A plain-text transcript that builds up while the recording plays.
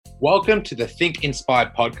Welcome to the Think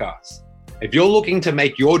Inspired podcast. If you're looking to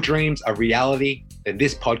make your dreams a reality, then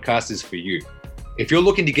this podcast is for you. If you're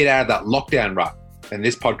looking to get out of that lockdown rut, then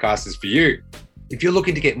this podcast is for you. If you're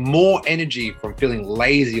looking to get more energy from feeling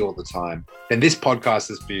lazy all the time, then this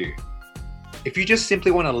podcast is for you. If you just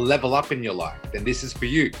simply want to level up in your life, then this is for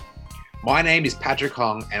you. My name is Patrick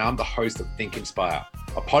Hong, and I'm the host of Think Inspire,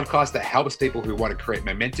 a podcast that helps people who want to create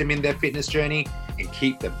momentum in their fitness journey and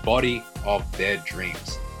keep the body of their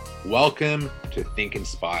dreams. Welcome to Think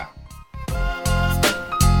Inspire.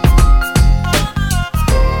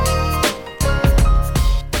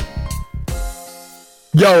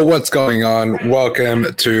 Yo, what's going on?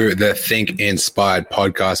 Welcome to the Think Inspired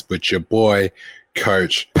podcast with your boy,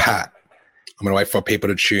 Coach Pat. I'm going to wait for people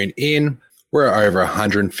to tune in. We're over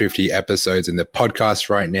 150 episodes in the podcast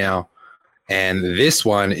right now. And this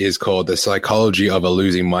one is called The Psychology of a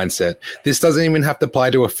Losing Mindset. This doesn't even have to apply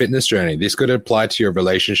to a fitness journey. This could apply to your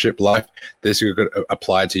relationship life. This could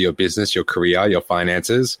apply to your business, your career, your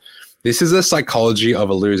finances. This is the psychology of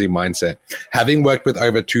a losing mindset. Having worked with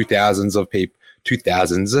over 2,000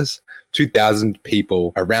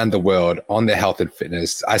 people around the world on their health and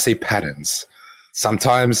fitness, I see patterns.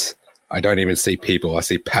 Sometimes I don't even see people. I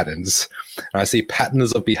see patterns. And I see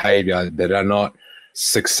patterns of behavior that are not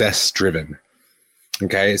success driven.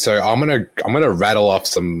 Okay, so I'm gonna rattle off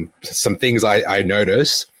some things I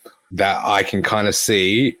notice that I can kind of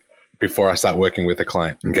see before I start working with a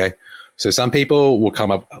client. Okay, so some people will come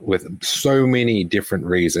up with so many different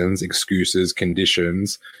reasons, excuses,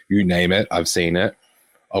 conditions, you name it. I've seen it,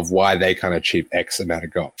 of why they can't achieve X amount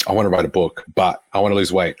of goal. I want to write a book, but I want to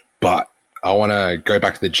lose weight, but I want to go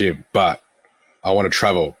back to the gym, but I want to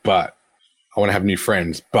travel, but I want to have new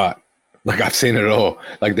friends, but like I've seen it all.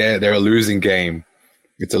 Like they're a losing game.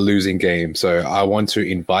 It's a losing game. So I want to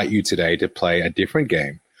invite you today to play a different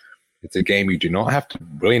game. It's a game you do not have to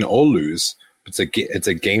win or lose. It's a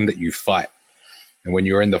game that you fight. And when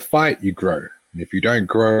you're in the fight, you grow. And if you don't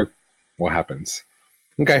grow, what happens?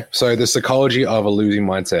 Okay, so the psychology of a losing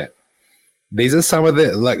mindset. These are some of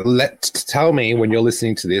the, tell me when you're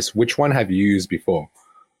listening to this, which one have you used before?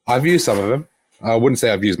 I've used some of them. I wouldn't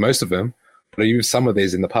say I've used most of them, but I've used some of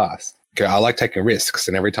these in the past. Okay, I like taking risks,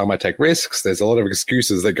 and every time I take risks, there's a lot of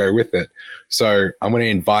excuses that go with it. So I'm going to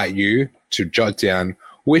invite you to jot down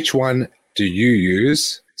which one do you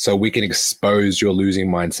use so we can expose your losing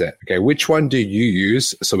mindset. Okay, which one do you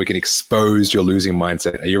use so we can expose your losing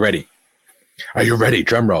mindset? Are you ready? Are you ready?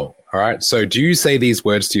 Drum roll. All right. So do you say these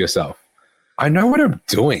words to yourself? I know what I'm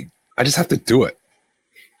doing. I just have to do it.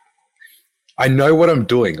 I know what I'm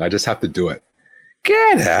doing. I just have to do it.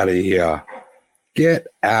 Get out of here. Get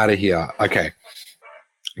out of here. Okay.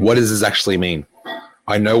 What does this actually mean?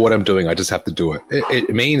 I know what I'm doing. I just have to do it. It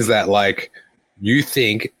means that like you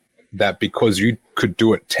think that because you could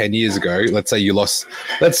do it 10 years ago, let's say you're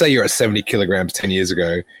at 70 kilograms 10 years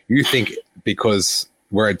ago, you think because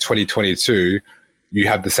we're in 2022, you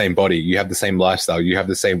have the same body, you have the same lifestyle, you have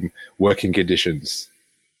the same working conditions.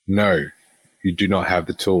 No, you do not have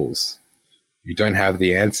the tools. You don't have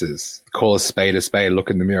the answers. Call a spade,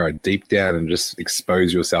 look in the mirror deep down and just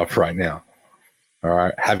expose yourself right now. All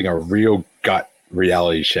right. Having a real gut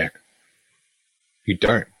reality check. You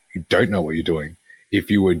don't know what you're doing.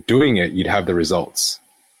 If you were doing it, you'd have the results.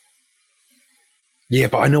 Yeah,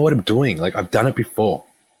 but I know what I'm doing. Like I've done it before.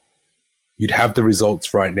 You'd have the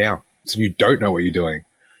results right now. So you don't know what you're doing.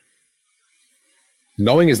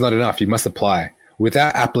 Knowing is not enough. You must apply.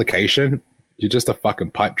 Without application, you're just a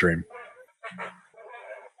fucking pipe dream.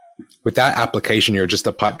 Without application, you're just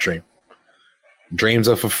a pipe dream. Dreams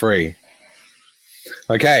are for free.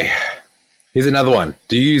 Okay, here's another one.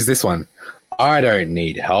 Do you use this one? I don't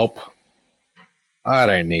need help. I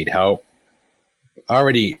don't need help. I've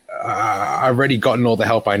already gotten all the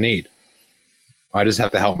help I need. I just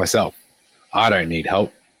have to help myself. I don't need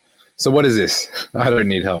help. So what is this? I don't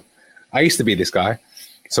need help. I used to be this guy.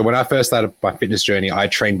 So when I first started my fitness journey, I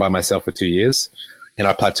trained by myself for 2 years and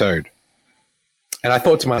I plateaued. And I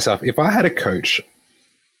thought to myself, if I had a coach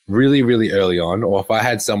really, really early on, or if I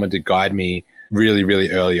had someone to guide me really,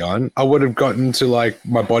 really early on, I would have gotten to like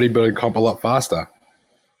my bodybuilding comp a lot faster.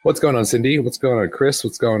 What's going on, Cindy? What's going on, Chris?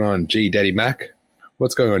 What's going on, G Daddy Mac?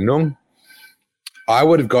 What's going on, Nung? I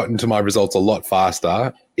would have gotten to my results a lot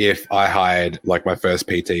faster if I hired like my first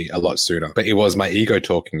PT a lot sooner. But it was my ego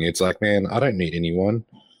talking. It's like, man, I don't need anyone.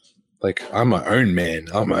 Like I'm my own man.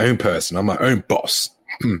 I'm my own person. I'm my own boss.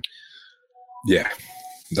 Yeah,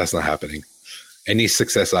 that's not happening. Any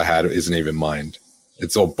success I had isn't even mine.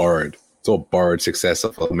 It's all borrowed. It's all borrowed success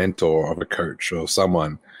of a mentor, of a coach, or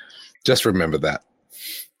someone. Just remember that.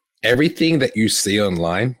 Everything that you see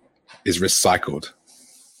online is recycled.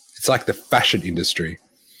 It's like the fashion industry.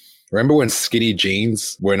 Remember when skinny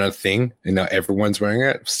jeans weren't a thing and now everyone's wearing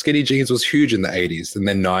it? Skinny jeans was huge in the 80s. And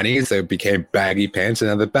then 90s, they became baggy pants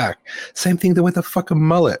and now they're back. Same thing with the fucking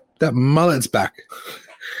mullet. That mullet's back.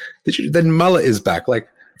 Then mullet is back. Like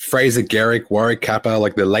Fraser Garrick, Warwick Kappa,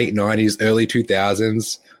 like the late 90s, early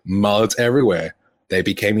 2000s, mullets everywhere. They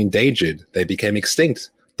became endangered. They became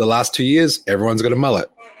extinct. The last 2 years, everyone's got a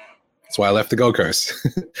mullet. That's why I left the Gold Coast.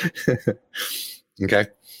 Okay.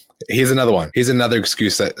 Here's another one. Here's another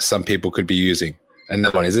excuse that some people could be using.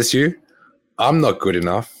 Another one. Is this you? I'm not good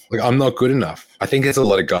enough. Like, I'm not good enough. I think it's a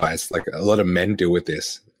lot of guys, like a lot of men deal with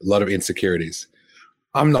this. A lot of insecurities.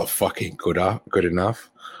 I'm not fucking good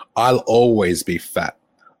enough. I'll always be fat.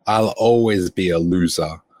 I'll always be a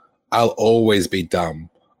loser. I'll always be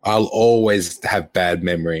dumb. I'll always have bad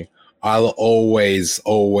memory. I'll always.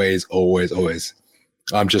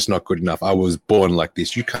 I'm just not good enough. I was born like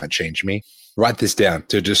this. You can't change me. Write this down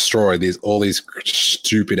to destroy all these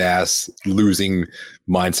stupid ass losing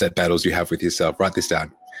mindset battles you have with yourself. Write this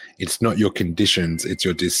down. It's not your conditions. It's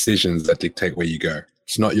your decisions that dictate where you go.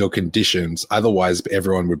 It's not your conditions. Otherwise,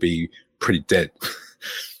 everyone would be pretty dead.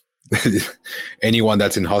 Anyone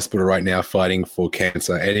that's in hospital right now fighting for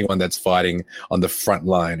cancer, anyone that's fighting on the front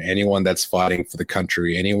line, anyone that's fighting for the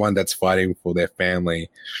country, anyone that's fighting for their family,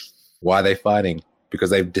 why are they fighting? Because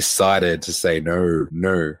they've decided to say no.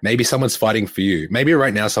 Maybe someone's fighting for you. Maybe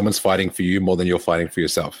right now someone's fighting for you more than you're fighting for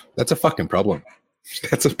yourself. That's a fucking problem.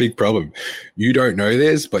 That's a big problem. You don't know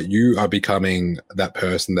this, but you are becoming that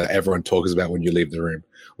person that everyone talks about when you leave the room.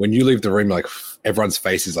 When you leave the room, like everyone's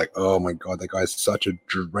face is like, oh my God, that guy's such a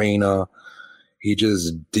drainer. He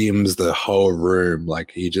just dims the whole room.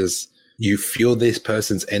 Like you feel this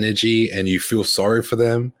person's energy and you feel sorry for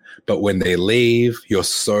them. But when they leave, you're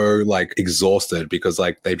so like exhausted because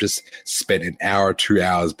like they've just spent an hour, 2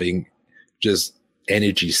 hours being just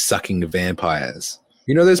energy sucking vampires.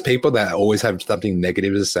 You know, those people that always have something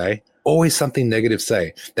negative to say, always something negative to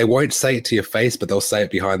say. They won't say it to your face, but they'll say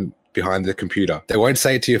it behind the computer. They won't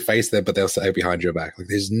say it to your face there, but they'll say it behind your back. Like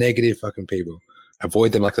there's negative fucking people.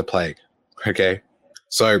 Avoid them like the plague. Okay.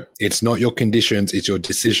 So it's not your conditions, it's your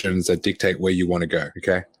decisions that dictate where you want to go,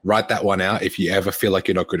 okay? Write that one out if you ever feel like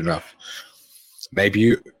you're not good enough.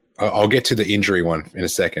 I'll get to the injury one in a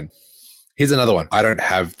second. Here's another one. I don't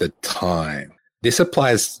have the time. This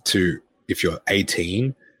applies to if you're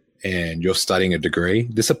 18 and you're studying a degree.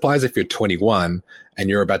 This applies if you're 21 and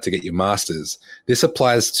you're about to get your master's. This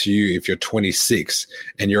applies to you if you're 26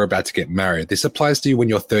 and you're about to get married. This applies to you when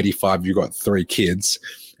you're 35, you've got 3 kids,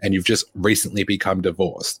 and you've just recently become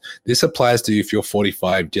divorced. This applies to you if you're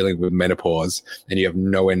 45 dealing with menopause and you have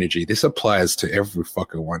no energy. This applies to every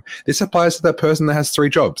fucking one. This applies to that person that has 3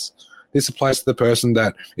 jobs. This applies to the person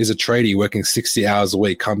that is a tradie working 60 hours a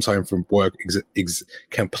week, comes home from work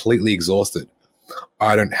completely exhausted.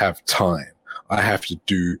 I don't have time. I have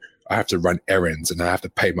to run errands and I have to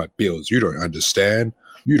pay my bills. You don't understand.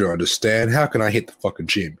 How can I hit the fucking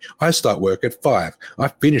gym? I start work at 5. I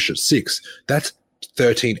finish at 6. That's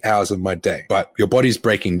 13 hours of my day. But your body's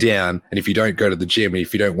breaking down, and if you don't go to the gym,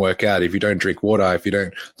 if you don't work out, if you don't drink water, if you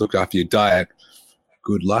don't look after your diet,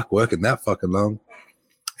 good luck working that fucking long.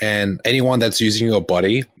 And anyone that's using your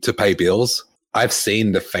body to pay bills, I've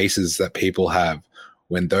seen the faces that people have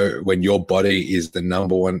when your body is the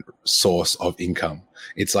number one source of income.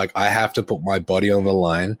 It's like, I have to put my body on the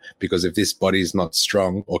line because if this body is not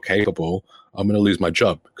strong or capable, I'm going to lose my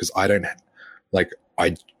job because I don't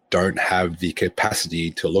have the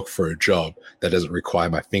capacity to look for a job that doesn't require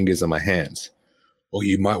my fingers and my hands. Or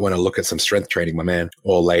you might want to look at some strength training, my man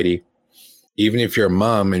or lady. Even if you're a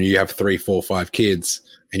mom and you have 3, 4, 5 kids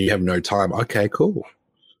and you have no time, okay, cool.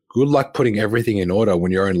 Good luck putting everything in order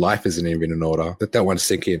when your own life isn't even in order. Let that one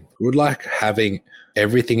sink in. Good luck having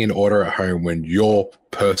everything in order at home when your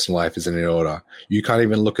personal life isn't in order. You can't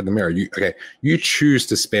even look in the mirror. You choose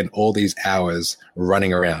to spend all these hours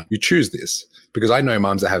running around. You choose this. Because I know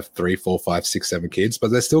moms that have 3, 4, 5, 6, 7 kids, but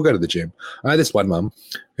they still go to the gym. I had this one mom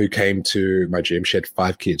who came to my gym. She had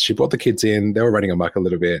 5 kids. She brought the kids in. They were running amok a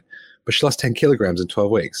little bit, but she lost 10 kilograms in 12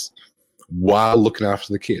 weeks while looking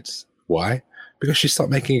after the kids. Why? Because she stopped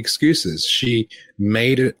making excuses. She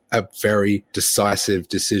made it a very decisive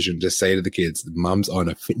decision to say to the kids, Mum's on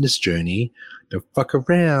a fitness journey. Don't fuck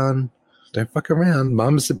around.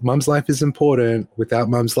 Mum's life is important. Without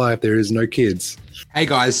mum's life, there is no kids. Hey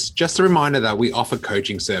guys, just a reminder that we offer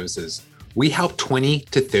coaching services. We help 20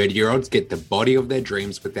 to 30-year-olds get the body of their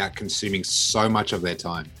dreams without consuming so much of their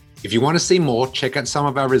time. If you want to see more, check out some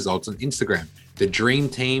of our results on Instagram,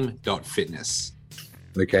 thedreamteam.fitness.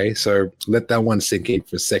 Okay, so let that one sink in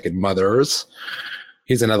for a second, mothers.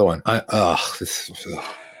 Here's another one.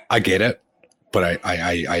 I get it, but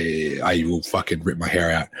I will fucking rip my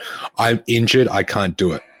hair out. I'm injured. I can't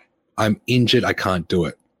do it. I'm injured. I can't do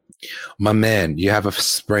it. My man, you have a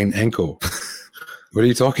sprained ankle. What are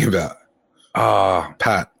you talking about?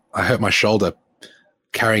 Pat, I hurt my shoulder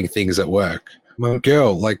carrying things at work. My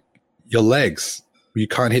girl, like your legs, you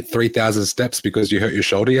can't hit 3,000 steps because you hurt your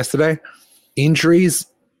shoulder yesterday. Injuries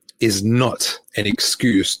is not an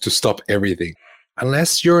excuse to stop everything.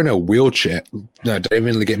 Unless you're in a wheelchair. No, don't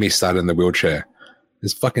even get me started in the wheelchair.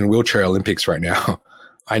 There's fucking wheelchair Olympics right now.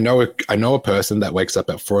 I know a person that wakes up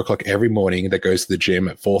at 4 o'clock every morning that goes to the gym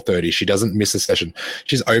at 4:30. She doesn't miss a session.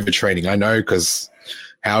 She's overtraining. I know, because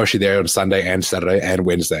how is she there on Sunday and Saturday and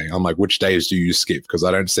Wednesday? I'm like, which days do you skip? Because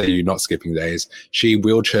I don't see you not skipping days. She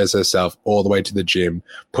wheelchairs herself all the way to the gym,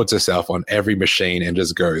 puts herself on every machine and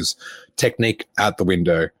just goes. Technique out the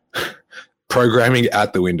window. Programming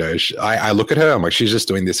out the window. I look at her, I'm like, she's just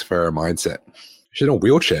doing this for her mindset. She's in a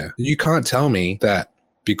wheelchair. You can't tell me that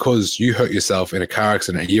because you hurt yourself in a car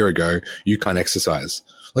accident a year ago, you can't exercise.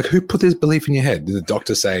 Like, who put this belief in your head? Did the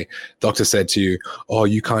doctor said to you, oh,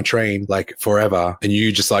 you can't train like forever? And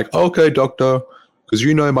you just like, okay, doctor, because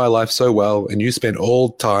you know my life so well and you spend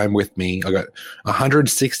all time with me. I got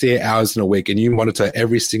 168 hours in a week and you monitor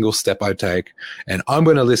every single step I take. And I'm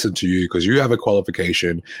going to listen to you because you have a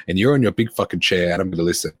qualification and you're in your big fucking chair and I'm going to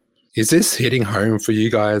listen. Is this hitting home for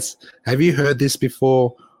you guys? Have you heard this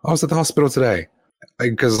before? I was at the hospital today.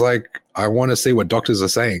 Because, I want to see what doctors are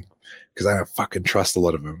saying, because I don't fucking trust a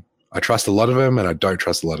lot of them. I trust a lot of them, and I don't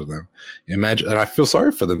trust a lot of them. Imagine, and I feel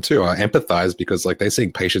sorry for them too. I empathize because, they're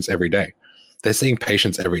seeing patients every day. They're seeing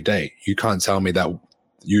patients every day. You can't tell me that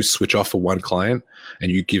you switch off for one client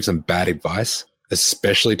and you give them bad advice,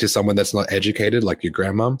 especially to someone that's not educated, like your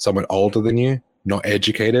grandma, someone older than you, not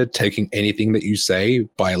educated, taking anything that you say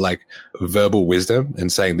by verbal wisdom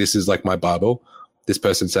and saying, this is like my Bible. This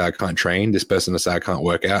person said I can't train. This person said I can't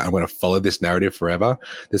work out. I'm going to follow this narrative forever.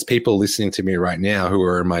 There's people listening to me right now who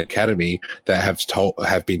are in my academy that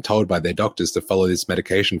have been told by their doctors to follow this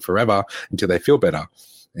medication forever until they feel better.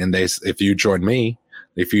 And if you join me,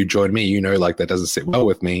 you know, that doesn't sit well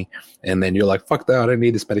with me. And then you're like, fuck that. I don't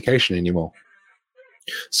need this medication anymore.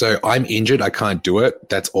 So I'm injured. I can't do it.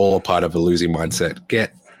 That's all a part of a losing mindset.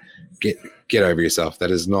 Get over yourself.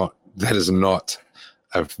 That is not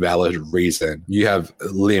a valid reason. You have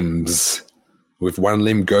limbs. If one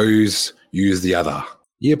limb goes, use the other.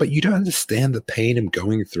 Yeah, but you don't understand the pain I'm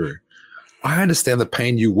going through. I understand the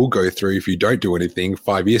pain you will go through if you don't do anything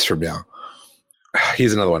 5 years from now.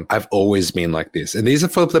 Here's another one. I've always been like this. And these are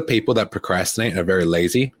for the people that procrastinate and are very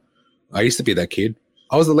lazy. I used to be that kid.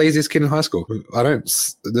 I was the laziest kid in high school.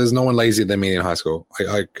 There's no one lazier than me in high school.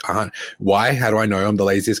 I can't. Why? How do I know I'm the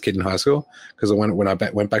laziest kid in high school? Because when I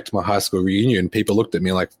went back to my high school reunion, people looked at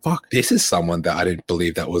me like, fuck, this is someone that I didn't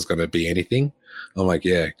believe that was going to be anything. I'm like,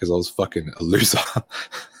 yeah, because I was fucking a loser.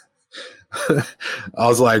 I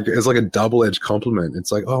was like, it's like a double-edged compliment.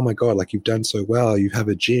 It's like, oh my God, you've done so well. You have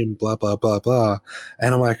a gym, blah, blah, blah, blah.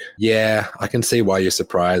 And I'm like, yeah, I can see why you're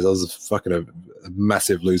surprised. I was fucking a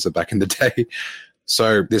massive loser back in the day.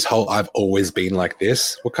 So this whole I've always been like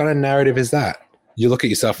this, what kind of narrative is that? You look at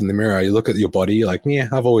yourself in the mirror, you look at your body, you're like, yeah,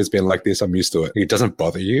 I've always been like this. I'm used to it. It doesn't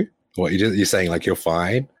bother you. What you're saying, you're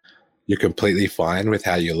fine. You're completely fine with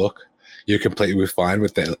how you look. You're completely fine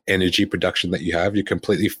with the energy production that you have. You're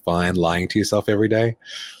completely fine lying to yourself every day.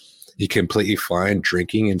 You're completely fine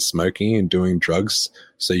drinking and smoking and doing drugs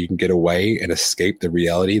so you can get away and escape the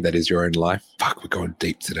reality that is your own life. Fuck, we're going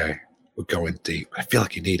deep today. We're going deep. I feel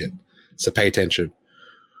like you need it. So pay attention.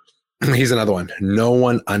 Here's another one. No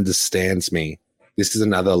one understands me. This is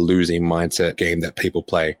another losing mindset game that people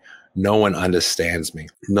play. No one understands me.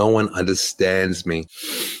 No one understands me.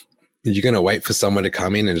 You're going to wait for someone to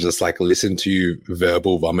come in and just listen to you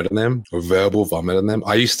verbal vomit on them or verbal vomit on them.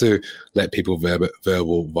 I used to let people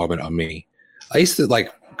verbal vomit on me. I used to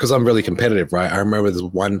because I'm really competitive, right? I remember there's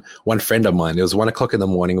one friend of mine. It was 1 o'clock in the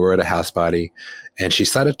morning. We were at a house party and she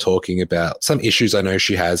started talking about some issues I know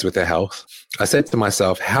she has with her health. I said to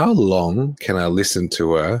myself, how long can I listen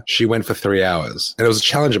to her? She went for 3 hours and it was a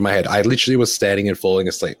challenge in my head. I literally was standing and falling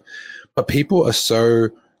asleep. But people are so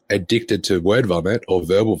addicted to word vomit or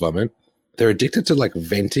verbal vomit. They're addicted to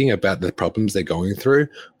venting about the problems they're going through.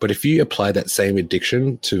 But if you apply that same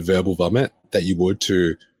addiction to verbal vomit that you would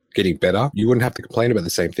to getting better, you wouldn't have to complain about the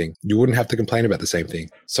same thing. You wouldn't have to complain about the same thing.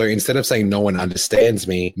 So instead of saying no one understands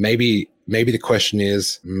me, maybe the question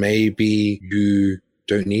is, maybe you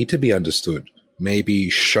don't need to be understood. Maybe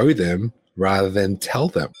show them rather than tell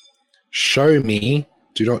them. Show me,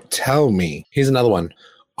 do not tell me. Here's another one.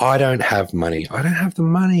 I don't have money. I don't have the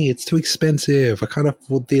money. It's too expensive. I can't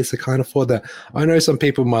afford this. I can't afford that. I know some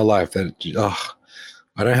people in my life that,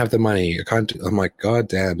 I don't have the money. I can't. I'm like, God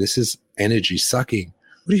damn, this is energy sucking.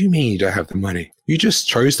 What do you mean you don't have the money? You just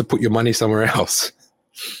chose to put your money somewhere else.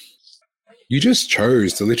 You just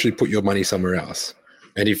chose to literally put your money somewhere else.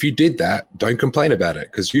 And if you did that, don't complain about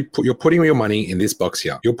it, because you're putting your money in this box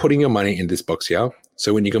here. You're putting your money in this box here.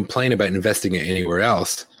 So when you complain about investing it anywhere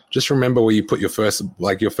else, just remember where you put your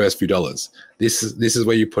first few dollars. This is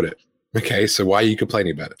where you put it. Okay, so why are you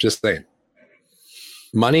complaining about it? Just saying.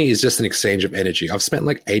 Money is just an exchange of energy. I've spent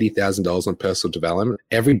like $80,000 on personal development.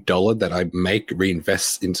 Every dollar that I make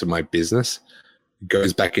reinvests into my business,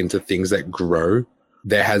 goes back into things that grow.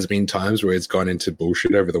 There has been times where it's gone into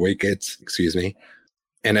bullshit over the weekends,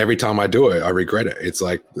 and every time I do it, I regret it. It's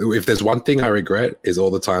like, if there's one thing I regret, is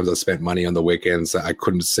all the times I spent money on the weekends that I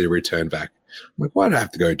couldn't see a return back. I'm like, why do I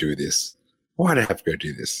have to go do this? Why do I have to go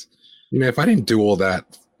do this? If I didn't do all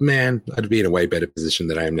that, man, I'd be in a way better position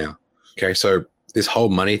than I am now. Okay, so this whole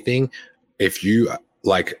money thing, if you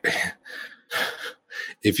have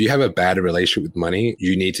a bad relationship with money,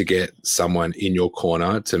 you need to get someone in your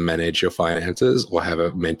corner to manage your finances, or have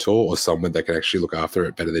a mentor or someone that can actually look after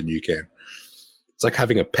it better than you can. It's like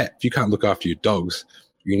having a pet. If you can't look after your dogs,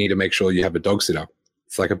 you need to make sure you have a dog sitter.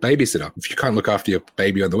 It's like a babysitter. If you can't look after your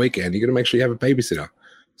baby on the weekend, you're going to make sure you have a babysitter.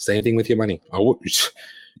 Same thing with your money.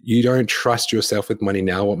 You don't trust yourself with money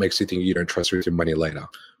now. What makes you think you don't trust with your money later?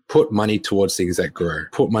 Put money towards things that grow.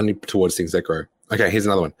 Okay, here's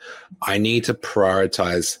another one. I need to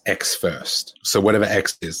prioritize X first. So whatever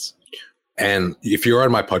X is. And if you're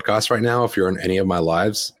on my podcast right now, if you're on any of my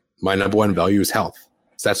lives, my number one value is health.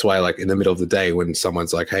 So that's why, like, in the middle of the day when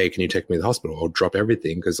someone's like, hey, can you take me to the hospital? I'll drop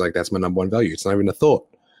everything, because like that's my number one value. It's not even a thought.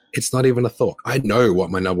 I know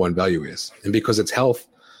what my number one value is. And because it's health,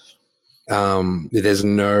 there's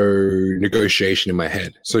no negotiation in my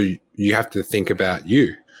head. So you have to think about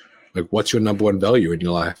you. Like, what's your number one value in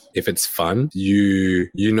your life? If it's fun,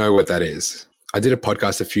 you know what that is. I did a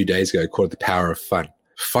podcast a few days ago called The Power of Fun.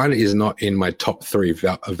 Fun is not in my top 3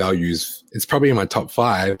 values. It's probably in my top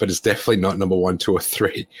 5, but it's definitely not number 1, 2, or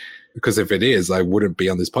 3. Because if it is, I wouldn't be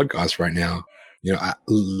on this podcast right now.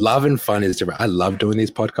 Love and fun is different. I love doing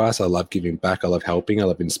these podcasts. I love giving back. I love helping. I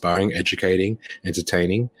love inspiring, educating,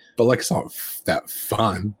 entertaining. But like, it's not that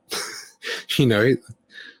fun,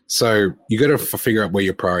 So you got to figure out where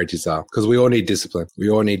your priorities are, because we all need discipline.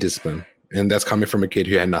 And that's coming from a kid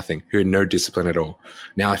who had nothing, who had no discipline at all.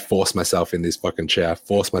 Now I force myself in this fucking chair. I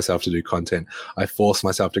force myself to do content. I force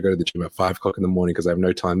myself to go to the gym at 5 o'clock in the morning because I have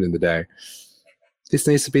no time in the day. This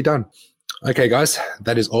needs to be done. Okay, guys,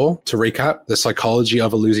 that is all. To recap, the psychology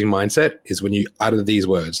of a losing mindset is when you utter these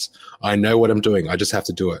words. I know what I'm doing. I just have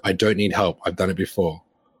to do it. I don't need help. I've done it before.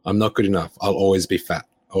 I'm not good enough. I'll always be fat.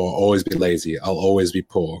 I'll always be lazy. I'll always be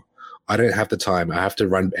poor. I don't have the time. I have to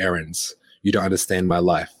run errands. You don't understand my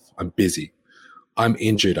life. I'm busy. I'm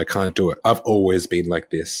injured. I can't do it. I've always been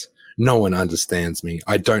like this. No one understands me.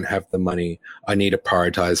 I don't have the money. I need to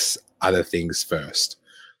prioritize other things first.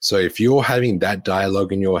 So if you're having that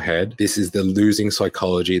dialogue in your head, this is the losing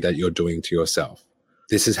psychology that you're doing to yourself.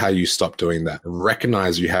 This is how you stop doing that.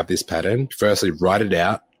 Recognize you have this pattern. Firstly, write it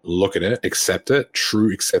out, look at it, accept it,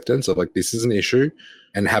 true acceptance of like, this is an issue,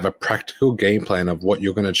 and have a practical game plan of what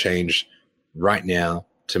you're going to change right now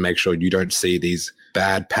to make sure you don't see these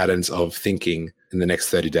bad patterns of thinking in the next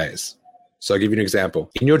 30 days. So I'll give you an example.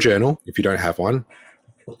 In your journal, if you don't have one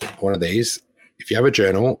of these, if you have a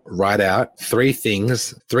journal, write out 3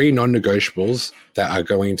 things, 3 non-negotiables that are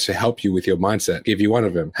going to help you with your mindset. Give you one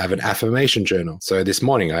of them. Have an affirmation journal. So this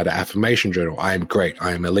morning I had an affirmation journal. I am great.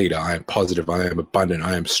 I am a leader. I am positive. I am abundant.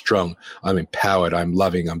 I am strong. I'm empowered. I'm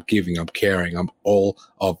loving. I'm giving. I'm caring. I'm all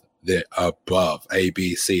of the above. A,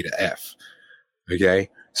 B, C to F. Okay.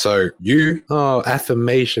 So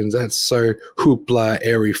affirmations, that's so hoopla,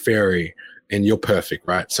 airy fairy, and you're perfect,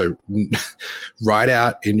 right? So write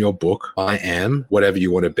out in your book, I am whatever you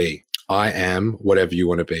want to be. I am whatever you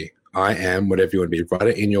want to be. I am whatever you want to be. Write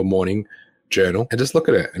it in your morning journal and just look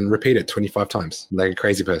at it and repeat it 25 times like a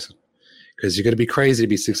crazy person. Because you're going to be crazy to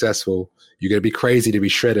be successful. You're going to be crazy to be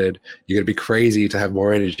shredded. You're going to be crazy to have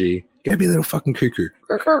more energy. You're going to be a little fucking cuckoo.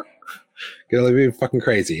 You're going to be fucking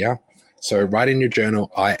crazy, yeah? So write in your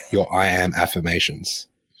journal, your I am affirmations.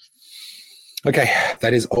 Okay,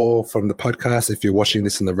 that is all from the podcast. If you're watching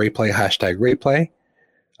this in the replay, #replay.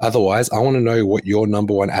 Otherwise, I want to know what your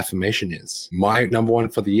number 1 affirmation is. My number 1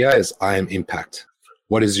 for the year is I am impact.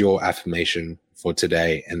 What is your affirmation for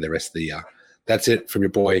today and the rest of the year? That's it from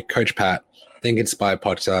your boy, Coach Pat. Think Inspired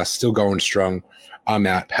Podcast, still going strong. I'm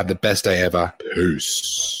out. Have the best day ever.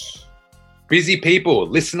 Peace. Busy people,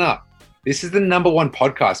 listen up. This is the #1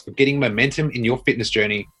 podcast for getting momentum in your fitness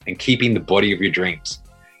journey and keeping the body of your dreams.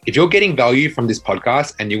 If you're getting value from this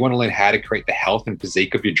podcast and you want to learn how to create the health and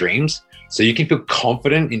physique of your dreams so you can feel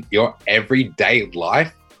confident in your everyday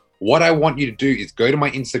life, what I want you to do is go to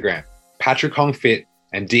my Instagram, Patrick Hong Fit,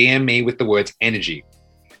 and DM me with the words energy.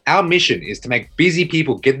 Our mission is to make busy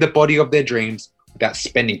people get the body of their dreams without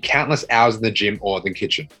spending countless hours in the gym or the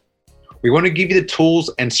kitchen. We want to give you the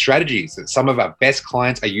tools and strategies that some of our best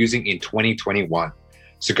clients are using in 2021.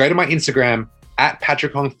 So go to my Instagram,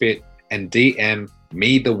 @Patrick Hong Fit, and DM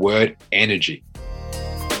me the word energy.